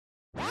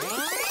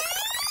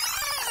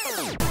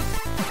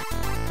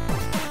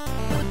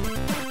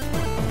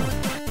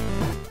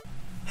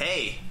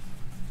Hey,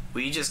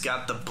 we just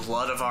got the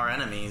blood of our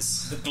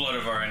enemies. The blood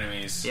of our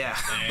enemies. Yeah.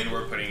 And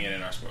we're putting it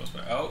in our spoils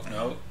bag. Oh,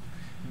 no.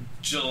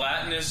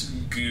 Gelatinous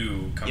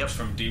goo comes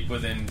from deep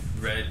within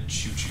red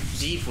choo-choos.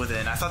 Deep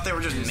within. I thought they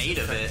were just made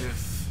of it.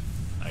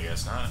 I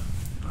guess not.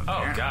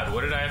 Apparently. Oh, God.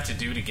 What did I have to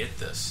do to get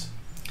this?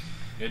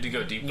 You had to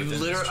go deep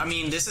within Literally, I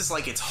mean, this is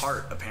like its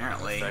heart,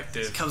 apparently.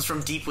 Effective. It comes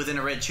from deep within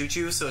a red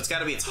choo-choo, so it's got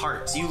to be its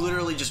heart. So you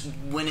literally just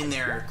went in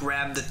there,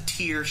 grabbed the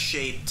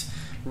tear-shaped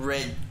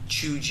red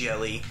chew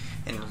jelly,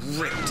 and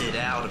ripped it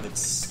out of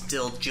its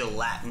still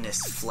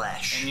gelatinous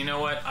flesh. And you know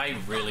what? I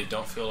really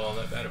don't feel all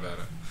that bad about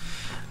it.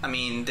 I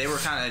mean, they were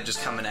kind of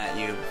just coming at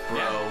you, bro.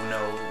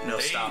 Yeah. No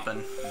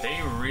stopping. They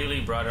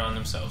really brought it on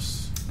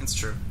themselves. It's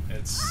true.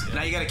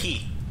 Now you got a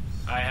key.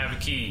 I have a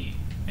key.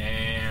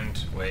 And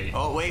wait.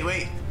 Oh,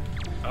 wait.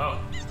 Oh.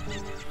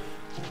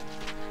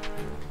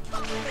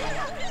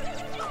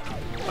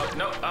 Oh,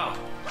 no. Oh.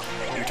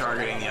 You're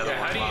targeting the other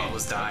one while it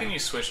was dying. How can you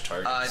switch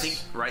targets? I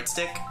think right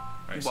stick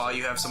while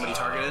you have somebody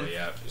targeted. Oh,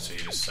 yeah. So you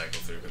just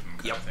cycle through with them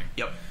kind of thing.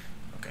 Yep.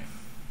 Okay.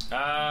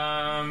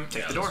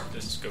 Take the door.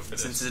 Let's go for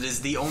this. Since it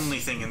is the only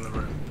thing in the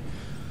room.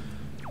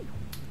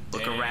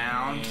 Look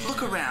around.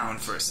 Look around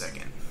for a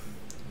second.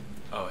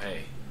 Oh,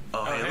 hey.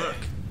 Oh, hey, look.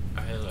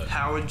 Oh, hey, look.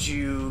 How would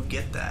you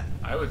get that?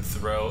 I would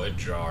throw a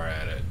jar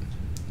at it.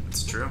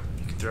 It's true.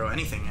 You can throw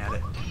anything at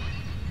it.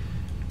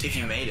 If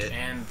you made it.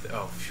 And,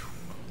 oh, phew.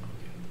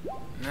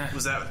 Okay.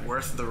 Was that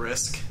worth the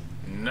risk?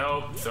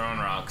 Nope. Throwing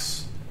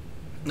rocks.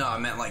 No, I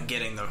meant like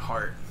getting the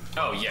heart.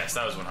 Oh, yes.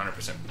 That was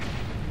 100%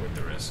 worth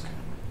the risk.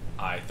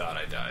 I thought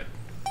I died.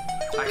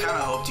 I kind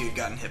of hoped you had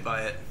gotten hit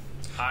by it.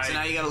 So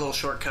now you got a little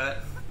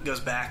shortcut. It goes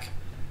back.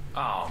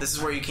 Oh. This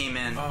is where you came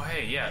in. Oh,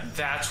 hey, yeah.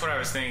 That's what I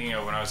was thinking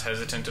of when I was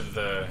hesitant of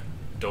the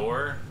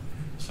door.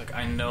 It's like,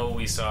 I know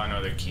we saw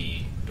another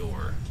key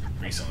door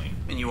recently.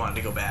 And you wanted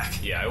to go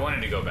back. Yeah, I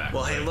wanted to go back.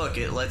 Well, hey, look.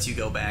 It lets you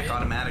go back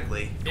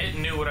automatically. It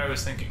knew what I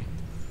was thinking.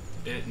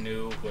 It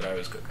knew what I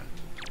was cooking.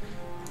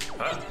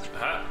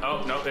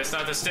 Oh, no, it's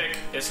not the stick.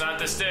 It's not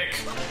the stick.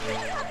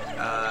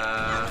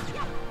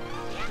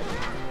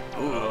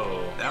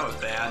 Ooh, that was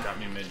bad. Got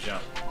me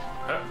mid-jump.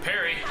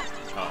 Parry.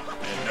 Oh,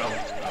 no.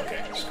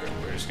 Okay, screw it.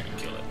 We're just gonna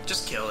kill it.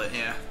 Just kill it,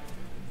 yeah.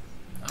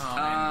 Oh,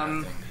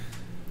 man, nothing.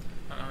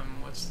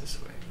 What's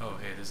this way? Oh,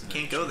 hey, this is...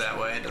 Can't go that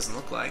way, it doesn't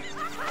look like.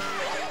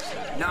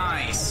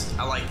 Nice!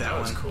 I like that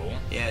one. That was cool.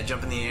 Yeah,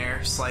 jump in the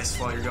air, slice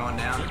while you're going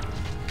down.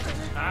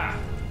 Ah!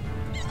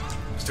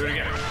 Let's do it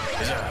again.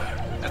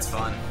 That's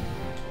fun.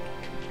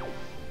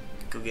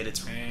 Go get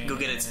its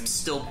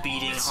still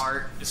beating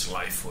heart. It's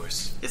life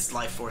force. It's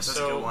life force. That's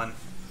a good one.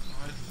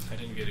 What? I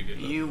didn't get a good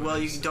look. You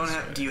don't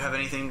have. Do you have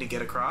anything to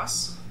get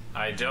across?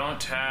 I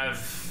don't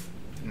have.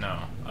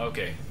 No.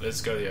 Okay,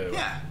 let's go the other way.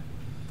 Yeah.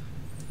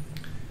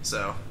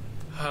 So.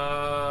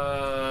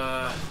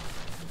 Oh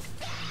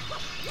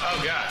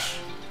gosh.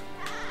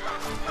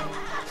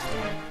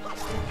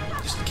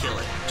 Just kill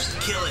it. Just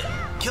kill it.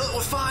 Kill it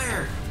with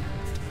fire.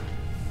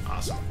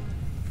 Awesome.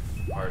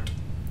 Heart.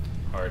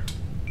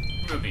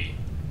 Ruby.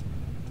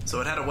 So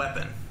it had a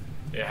weapon.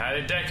 It had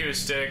a Deku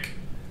stick.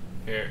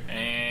 Here,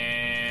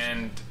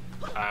 and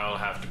I'll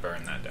have to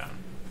burn that down.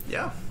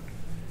 Yeah.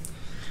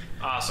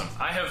 Awesome.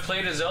 I have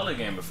played a Zelda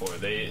game before.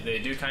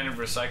 They do kind of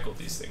recycle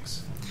these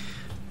things.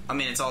 I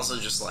mean, it's also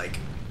just like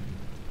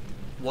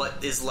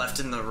what is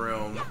left in the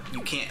room.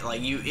 You can't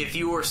if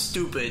you were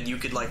stupid, you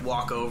could like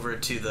walk over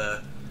to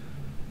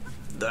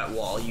that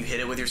wall. You hit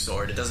it with your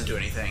sword. It doesn't do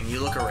anything.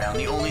 You look around.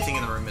 The only thing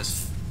in the room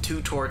is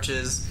 2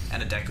 torches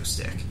and a Deku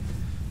stick,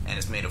 and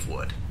it's made of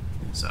wood.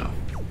 So,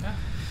 yeah.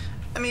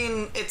 I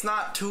mean, it's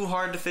not too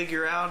hard to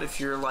figure out if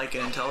you're like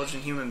an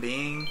intelligent human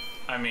being.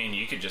 I mean,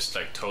 you could just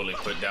like totally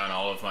put down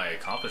all of my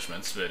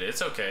accomplishments, but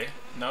it's okay.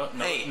 No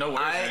worries or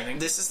anything.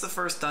 This is the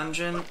first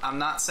dungeon. I'm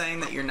not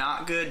saying that you're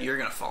not good. You're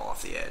gonna fall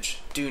off the edge.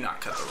 Do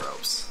not cut the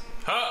ropes.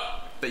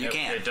 Huh! But you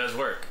can. It does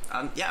work.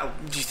 Yeah.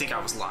 Do you think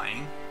I was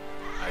lying?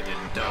 I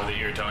didn't know that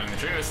you were telling the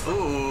truth.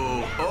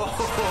 Ooh.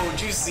 Oh,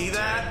 did you see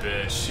that?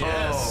 Dead bitch.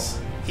 Yes.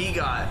 Oh, he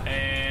got.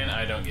 And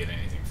I don't get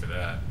anything for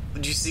that.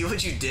 Did you see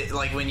what you did?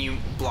 Like when you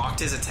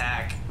blocked his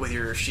attack with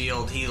your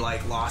shield, he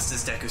like lost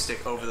his Deku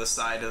stick over the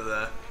side of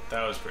the.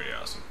 That was pretty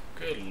awesome.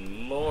 Good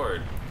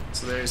lord.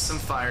 So there's some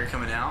fire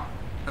coming out.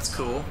 That's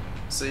cool.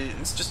 So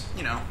it's just,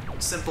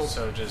 simple.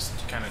 So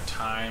just kind of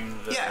time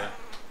the... Yeah.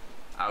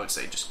 I would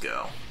say just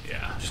go.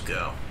 Yeah. Just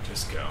go.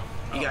 Just go.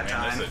 You got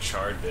time. There's a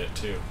charred bit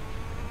too.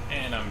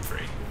 And I'm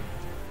free.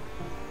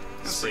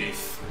 That's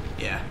safe.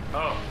 Pretty, yeah.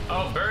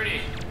 Oh,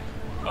 birdie.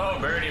 Oh,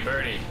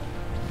 birdie.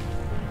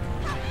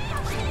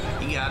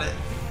 You got it.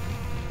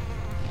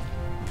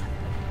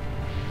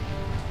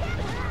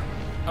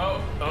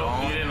 Oh,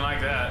 you didn't like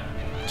that.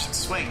 Just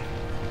swing.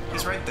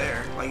 He's right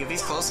there. Like, if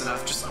he's close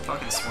enough, just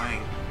fucking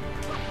swing.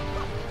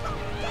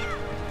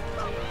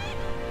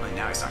 Like,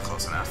 now he's not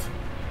close enough.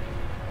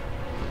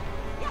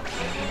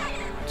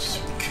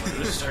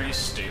 Are you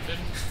stupid?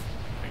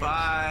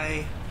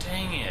 Bye.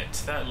 Dang it.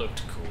 That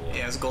looked cool.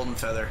 Yeah, it's a golden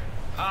feather.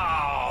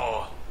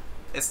 Oh!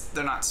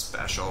 They're not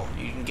special.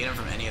 You can get them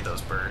from any of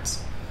those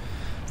birds.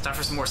 It's time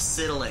for some more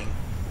siddling.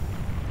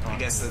 I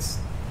guess that's...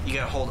 You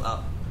gotta hold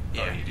up.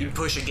 Yeah, you do. you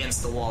push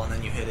against the wall and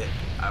then you hit it.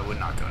 I would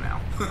not go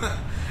now.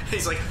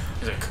 He's like,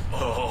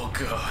 oh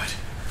god.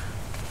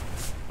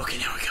 okay,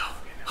 now we go.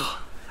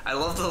 I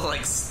love the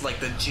like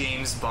the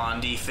James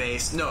Bondy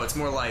face. No, it's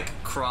more like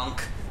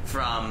Krunk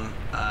from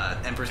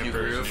Emperor's New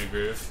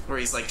Groove, where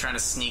he's like trying to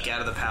sneak out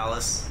of the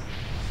palace.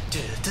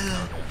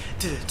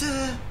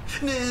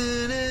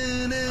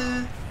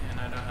 Man,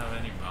 I don't have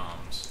any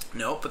bombs.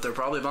 Nope, but there are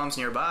probably bombs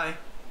nearby.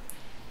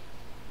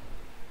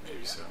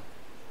 Maybe so.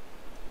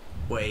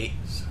 Wait,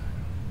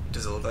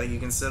 does it look like you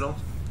can sidle?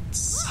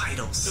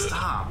 Sidle,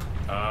 stop.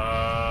 Oh.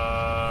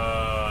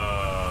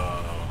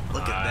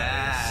 Look at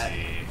that. I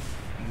see.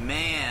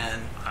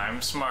 Man,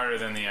 I'm smarter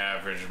than the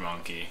average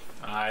monkey.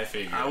 I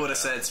figured. I would have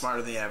said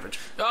smarter than the average.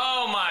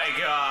 Oh my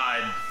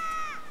god!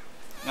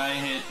 I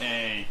hit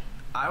A.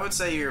 I would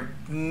say you're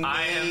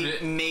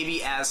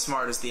maybe as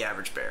smart as the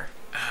average bear.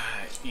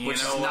 Which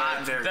is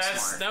not very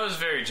smart. That was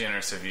very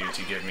generous of you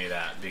to give me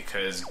that,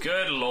 because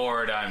good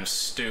lord, I'm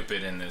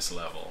stupid in this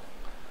level.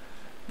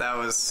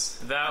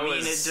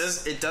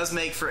 It does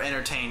make for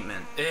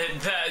entertainment.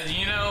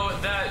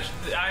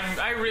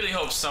 I really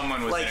hope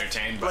someone was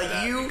entertained by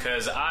that,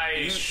 because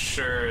I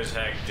sure as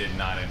heck did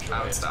not enjoy it.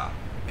 I would stop.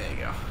 There you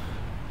go.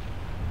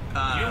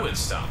 You would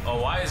stop. A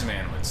wise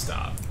man would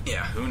stop.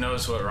 Yeah. Who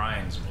knows what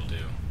Ryans will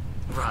do?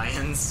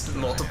 Ryans?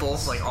 Multiple?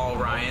 Like all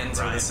Ryans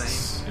are the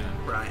same?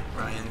 Yeah.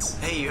 Ryans.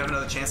 Hey, you have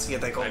another chance to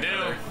get that gold I do.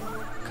 feather.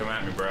 Come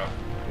at me, bro.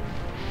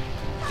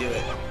 Do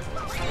it.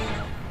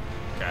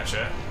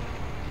 Gotcha.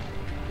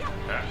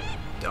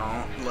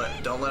 Don't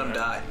let him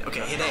die.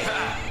 Okay, hit A.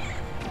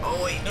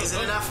 Oh wait, is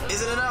it enough?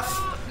 Is it enough?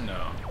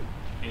 No.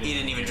 He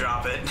didn't even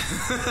drop it.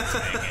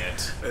 Dang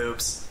it.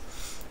 Oops.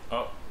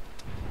 Oh.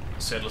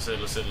 Siddle.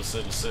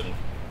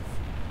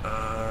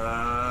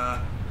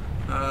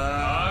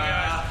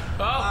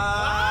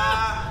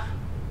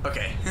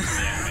 Okay. Yeah,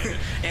 I made it.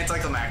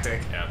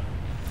 Anticlimactic. Yep.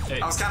 Hey.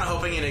 I was kind of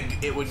hoping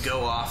it would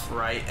go off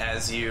right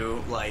as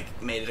you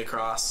made it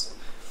across,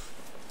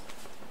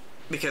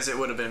 because it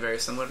would have been very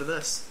similar to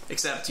this,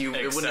 except it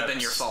wouldn't have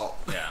been your fault.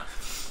 Yeah.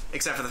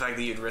 Except for the fact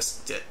that you'd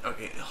risked it.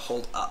 Okay,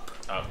 hold up.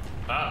 Up,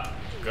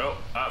 go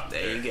up.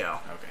 There you go.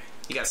 Okay.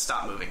 You gotta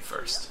stop moving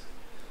first.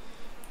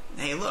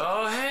 Hey, look.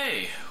 Oh,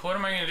 hey. What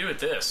am I going to do with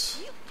this?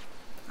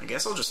 I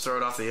guess I'll just throw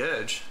it off the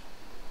edge.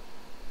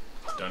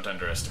 Don't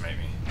underestimate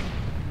me.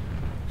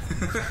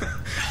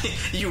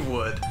 You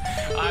would.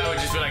 I would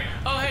just be like,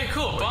 oh, hey,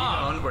 cool,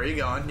 bomb. Where are you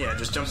going? Yeah,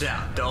 just jump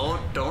down.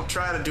 Don't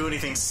try to do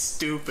anything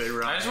stupid,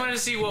 right? I just wanted to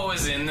see what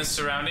was in the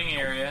surrounding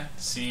area.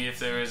 See if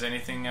there was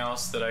anything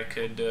else that I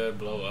could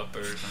blow up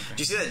or something. Did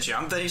you see that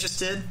jump that he just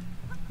did?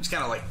 Just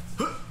kind of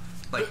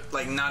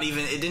like not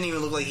even. It didn't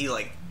even look like he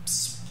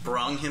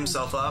sprung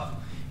himself up.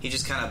 He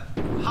just kind of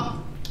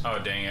hop. Oh,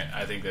 dang it.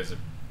 I think there's a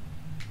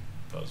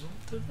puzzle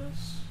to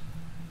this.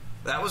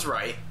 That was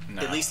right.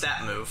 No. At least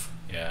that move.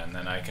 Yeah, and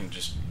then I can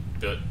just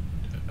build...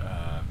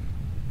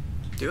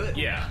 Do it?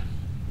 Yeah.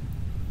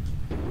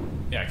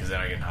 Yeah, because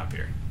then I can hop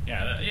here.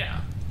 Yeah.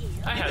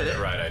 I had the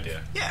right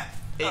idea. Yeah.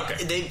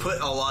 Okay. They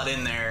put a lot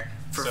in there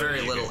for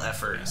very little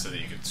effort. Yeah, so that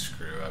you could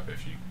screw up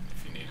if you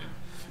needed.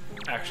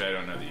 Actually, I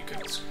don't know that you could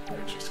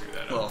actually screw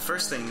that up. Well,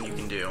 first thing you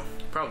can do,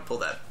 probably pull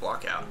that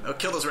block out. Oh,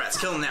 kill those rats.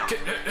 Kill them now.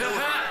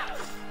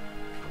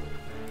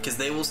 Because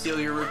they will steal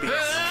your rupees.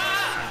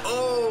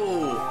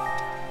 Oh!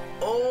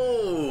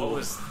 What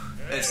was...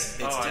 It's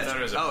I thought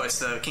it was it's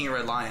the King of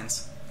Red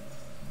Lions.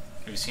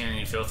 Have you seen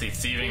any filthy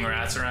thieving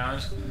rats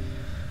around?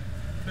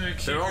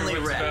 They're only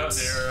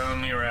rats. They're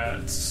only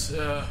rats.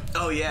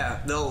 Oh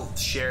yeah, they'll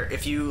share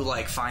if you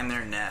find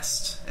their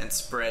nest and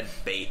spread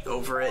bait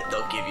over it.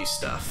 They'll give you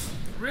stuff.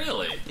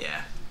 Really?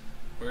 Yeah.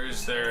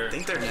 Where's their? I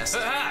think their nest.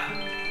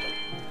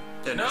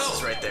 Their nest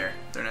is right there.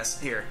 Their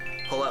nest here.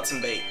 Pull out some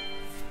bait.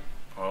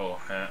 Oh.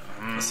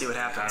 Let's see what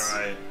happens. All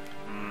right.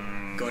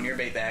 Go in your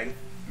bait bag.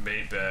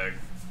 Bait bag.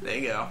 There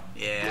you go.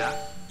 Yeah.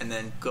 And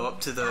then go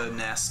up to the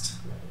nest.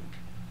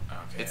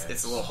 Okay.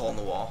 It's a little hole in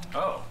the wall.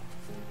 Oh.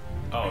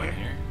 Oh, in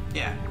here?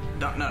 Yeah.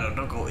 No,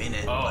 don't go in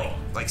it. Oh.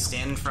 Like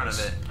stand in front of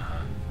it.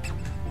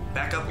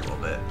 Back up a little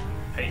bit.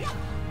 Hey.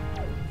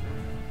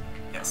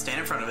 Yeah, stand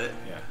in front of it.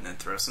 Yeah. And then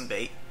throw some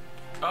bait.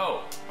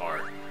 Oh.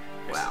 R.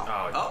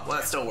 Wow. Oh, well,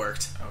 that still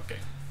worked. Okay.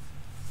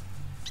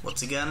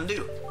 What's he gonna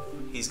do?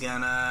 He's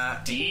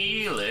gonna...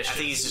 Delicious. I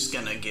think he's just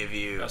gonna give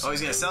you...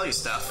 he's gonna sell you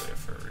stuff.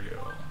 For real.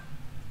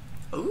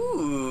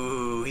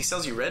 Ooh, he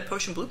sells you red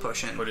potion, blue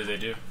potion. What do they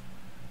do?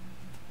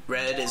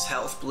 Red is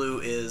health,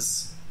 blue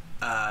is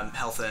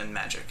health and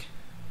magic,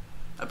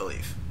 I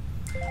believe.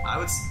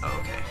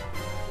 Okay.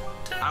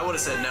 I would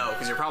have said no,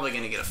 because you're probably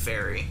gonna get a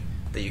fairy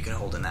that you can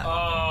hold in that.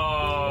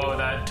 Oh,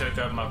 that took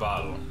up my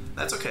bottle.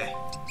 That's okay.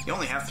 You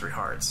only have 3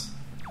 hearts.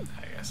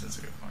 I guess that's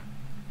a good point.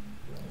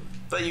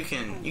 But you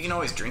can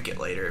always drink it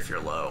later if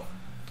you're low.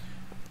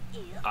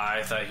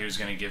 I thought he was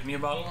going to give me a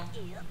bottle,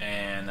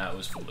 and that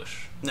was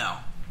foolish. No.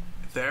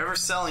 If they're ever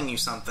selling you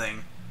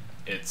something,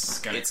 it's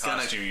gonna It's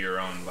cost gonna- you your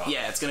own bottle.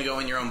 Yeah, it's gonna go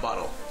in your own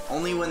bottle.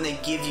 Only when they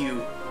give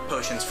you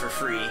potions for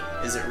free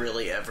is it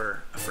really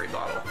ever a free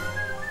bottle.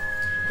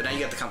 But now you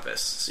got the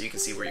compass, so you can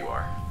see where you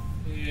are.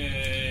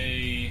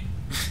 Yay.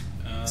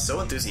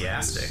 So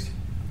enthusiastic.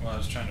 Well, I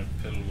was trying to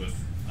piddle with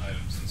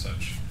items and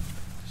such.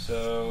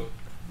 So,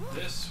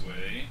 this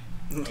way...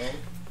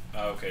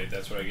 Oh, okay,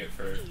 that's what I get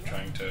for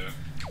trying to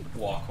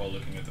walk while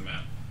looking at the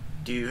map.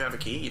 Do you have a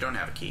key? You don't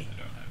have a key. I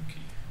don't have a key.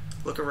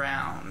 Look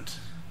around.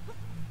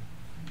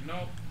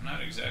 Nope,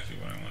 not exactly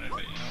what I wanted,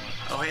 but you know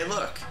what? Oh, hey,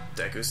 look.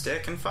 Deku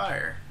stick and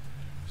fire.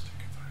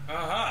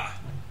 Aha!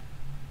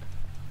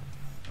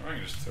 Or I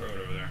can just throw it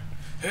over there.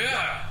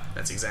 Yeah!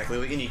 That's exactly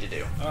what you need to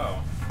do.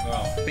 Oh,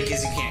 well.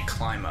 Because you can't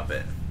climb up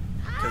it.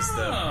 Because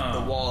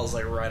the wall is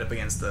like right up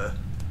against the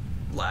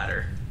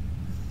ladder.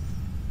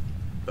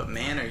 But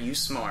man, are you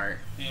smart.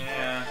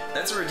 Yeah.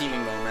 That's a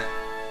redeeming moment.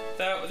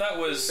 That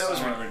was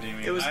somewhat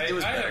redeeming. It was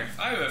better.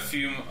 I have a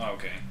few...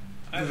 Okay.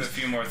 I have a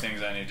few more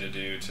things I need to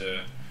do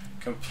to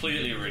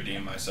completely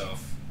redeem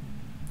myself.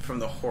 From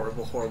the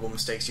horrible, horrible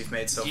mistakes you've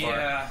made so far.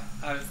 Yeah,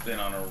 I've been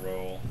on a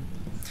roll.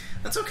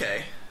 That's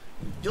okay.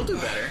 You'll do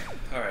better.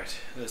 Alright,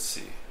 let's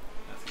see.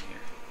 Nothing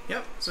here.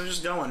 Yep, so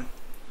just going.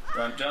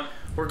 Run, jump.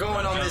 We're going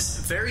Run, on jump. this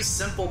very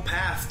simple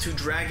path to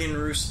Dragon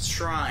Roost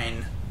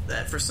Shrine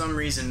that for some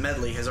reason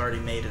Medley has already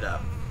made it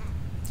up.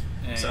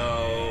 So,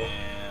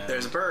 And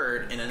there's a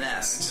bird in a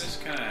nest.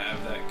 Just kind of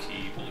have that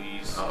key,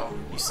 please. Oh,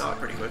 you saw it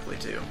pretty quickly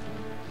too.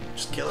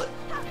 Just kill it.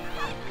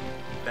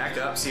 Back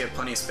up so you have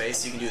plenty of space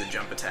so you can do the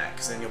jump attack,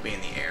 because then you'll be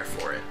in the air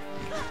for it.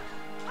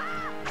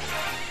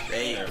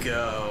 There you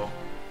go.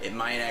 It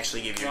might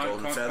actually give you a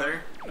golden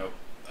feather. Nope.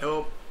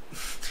 Oh,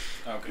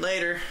 Okay.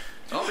 later.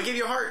 Oh, it give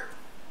you a heart.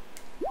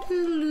 There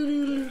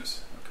it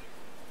is. Okay.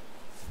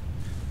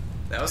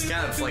 That was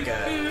kind of like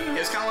a. It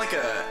was kind of like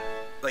a.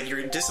 Like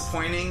you're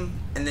disappointing,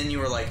 and then you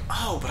were like,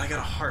 "Oh, but I got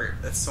a heart.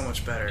 That's so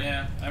much better."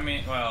 Yeah, I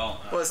mean, well...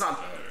 Well, it's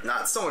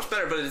not so much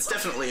better, but it's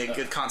definitely a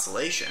good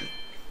consolation.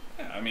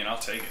 Yeah, I mean, I'll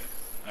take it.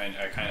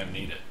 I kind of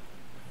need it.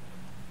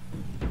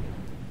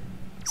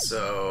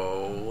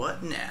 So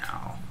what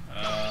now?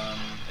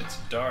 It's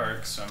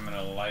dark, so I'm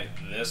gonna light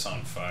this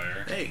on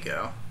fire. There you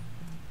go.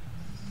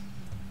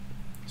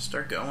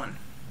 Start going.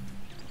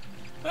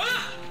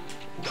 Ah!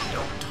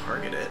 Don't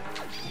target it.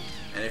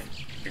 And if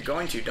you're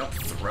going to, don't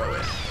throw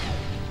it.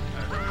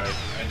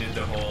 I did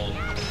the whole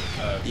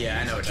Yeah,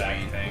 I know what you attack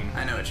mean. thing.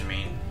 I know what you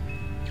mean.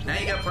 Now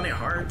you got plenty of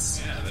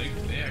hearts, Yeah,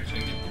 they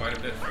actually did quite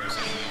a bit for us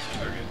on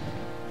the target.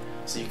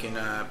 so you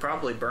can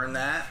probably burn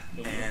that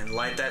and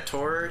light that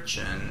torch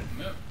and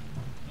Yep.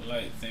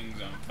 Light things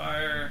on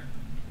fire.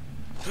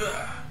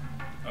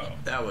 Oh,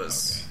 that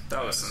was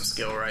okay. some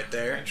skill right I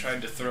there.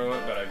 tried to throw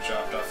it, but I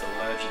dropped off the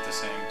ledge at the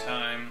same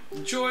time.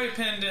 Joy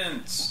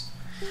pendants.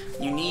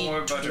 You need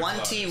More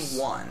butterflies.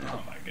 21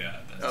 Oh my god.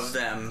 That's, of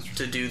them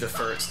to do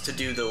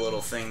the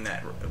little thing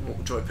that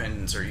joy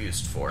pendants are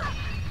used for.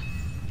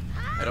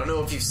 I don't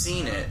know if you've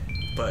seen it,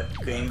 but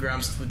Game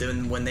Grumps,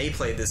 when they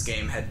played this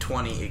game, had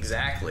 20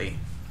 exactly.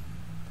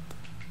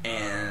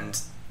 And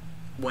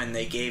when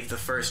they gave the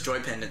first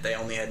joy pendant, they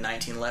only had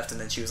 19 left, and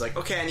then she was like,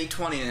 "Okay, I need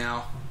 20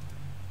 now."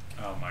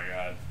 Oh my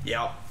god.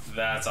 Yep.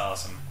 That's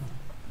awesome.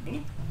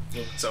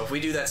 So if we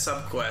do that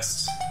sub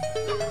quest,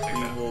 Take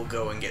we that. will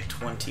go and get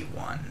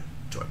 21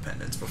 joy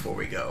pendants before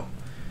we go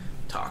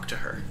talk to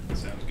her.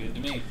 Sounds good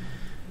to me.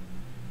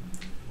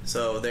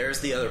 So there's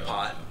the other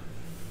pot.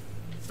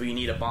 But you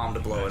need a bomb to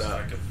blow it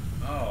up.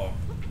 Oh.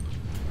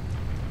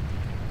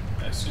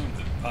 I assume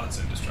the pot's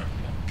indestructible.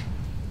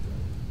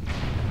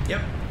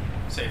 Yep.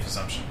 Safe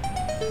assumption.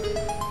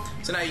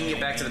 So now you can get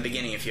back to the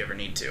beginning if you ever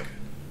need to.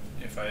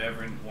 If I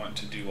ever want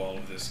to do all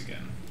of this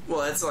again.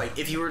 Well, it's like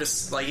if you were to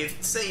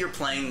if say you're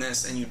playing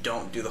this and you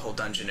don't do the whole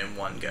dungeon in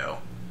one go.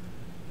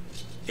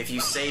 If you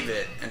save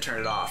it and turn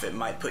it off, it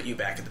might put you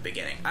back at the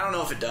beginning. I don't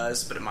know if it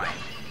does, but it might.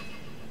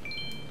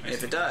 And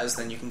if it does,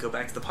 then you can go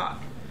back to the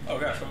pot. Oh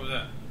gosh, what was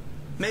that?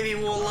 Maybe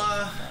we'll Falling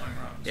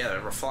rocks. yeah,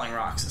 they're falling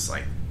rocks. It's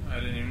like I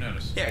didn't even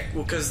notice. yeah,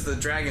 well, because the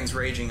dragon's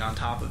raging on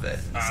top of it.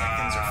 It's like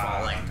things are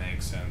falling.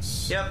 Makes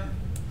sense. Yep.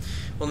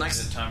 Well, Is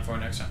next it time for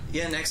next time?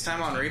 next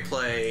time on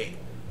replay,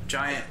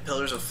 giant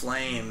pillars of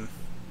flame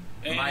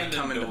might And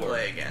come a into door.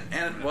 play again.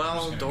 And I'm just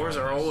well, gonna doors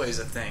go are with this. always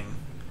a thing.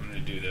 I'm gonna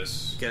do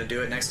this. Gonna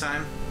do it next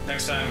time?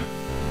 Next time,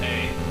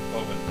 hey,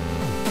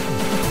 open.